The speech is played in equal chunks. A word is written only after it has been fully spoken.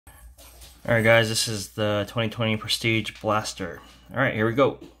Alright guys, this is the 2020 Prestige Blaster. Alright, here we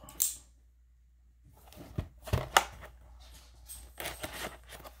go.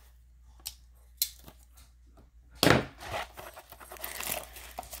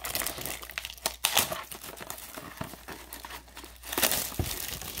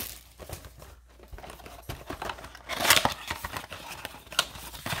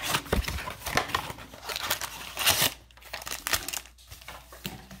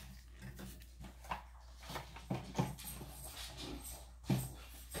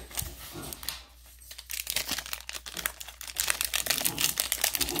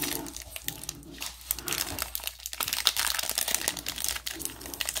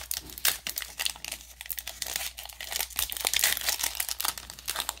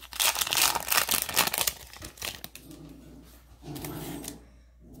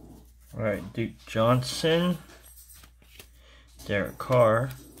 Alright, Duke Johnson, Derek Carr,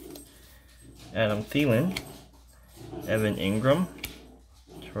 Adam Thielen, Evan Ingram,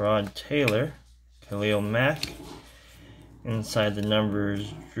 Tyrod Taylor, Khalil Mack, inside the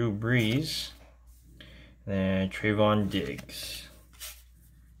numbers Drew Brees, and Trayvon Diggs.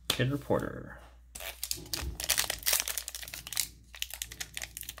 Kid Reporter.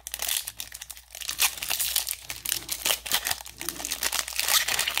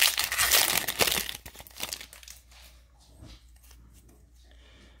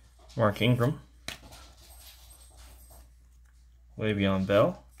 Mark Ingram, Le'Veon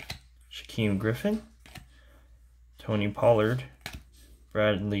Bell, Shaquem Griffin, Tony Pollard,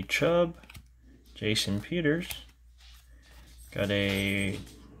 Bradley Chubb, Jason Peters. Got a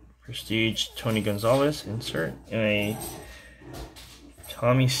Prestige Tony Gonzalez insert and a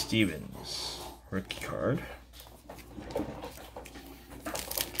Tommy Stevens rookie card.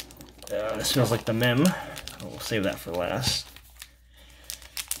 This feels like the mem. We'll save that for last.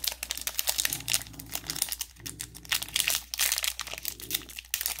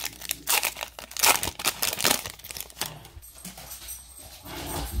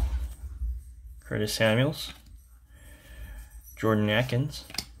 Curtis Samuels, Jordan Atkins,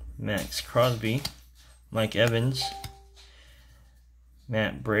 Max Crosby, Mike Evans,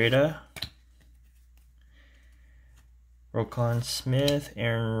 Matt Breida, Roquan Smith,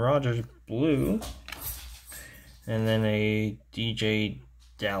 Aaron Rodgers blue, and then a DJ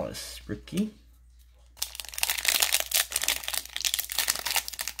Dallas rookie.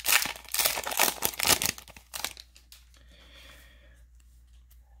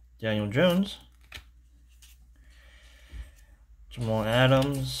 Daniel Jones, Jamal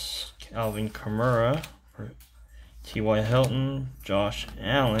Adams, Alvin Kamara, T.Y. Hilton, Josh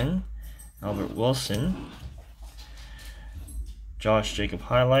Allen, Albert Wilson, Josh Jacob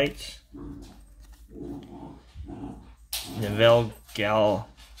highlights, Neville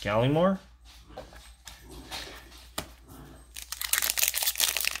Gallimore,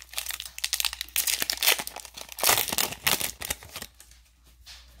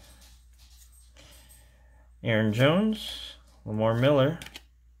 Aaron Jones, Lamar Miller,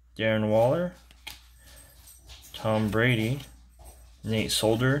 Darren Waller, Tom Brady, Nate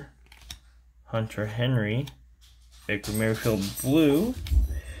Solder, Hunter Henry, Baker Mayfield blue,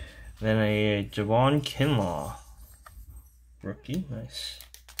 then a Javon Kinlaw rookie, nice.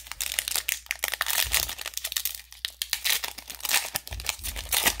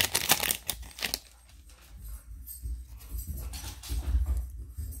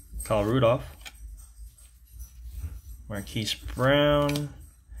 Kyle Rudolph, Marquise Brown,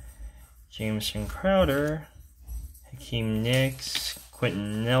 Jameson Crowder, Hakeem Nicks,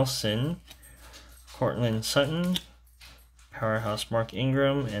 Quentin Nelson, Cortland Sutton, Powerhouse Mark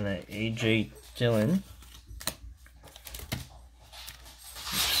Ingram, and an A.J. Dillon.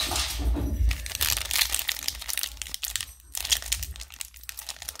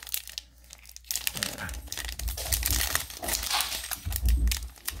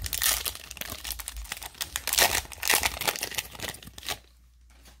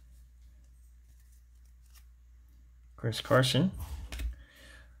 Chris Carson,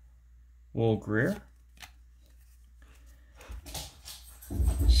 Will Greer,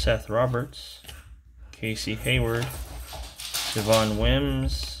 Seth Roberts, Casey Hayward, Javon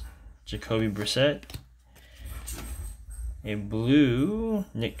Wims, Jacoby Brissett, a blue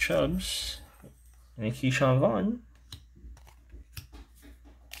Nick Chubbs, and a Keyshawn Vaughn.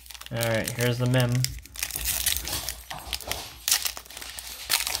 Alright, here's the mem.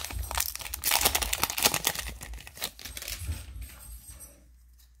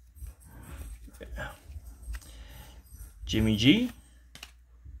 Jimmy G,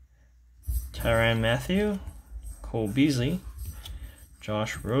 Tyrann Mathieu, Cole Beasley,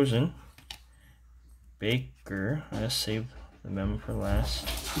 Josh Rosen, Baker. Let's save the memo for last.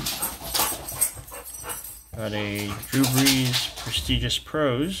 Got a Drew Brees Prestigious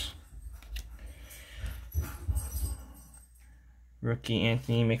Pros. Rookie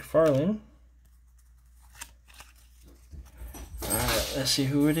Anthony McFarland. Alright, let's see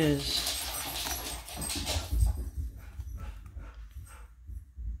who it is.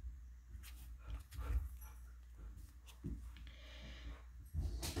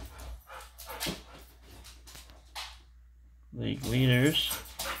 League leaders.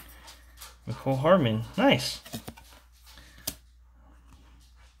 Nicole Hartman. Nice.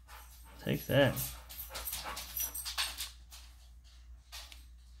 Take that.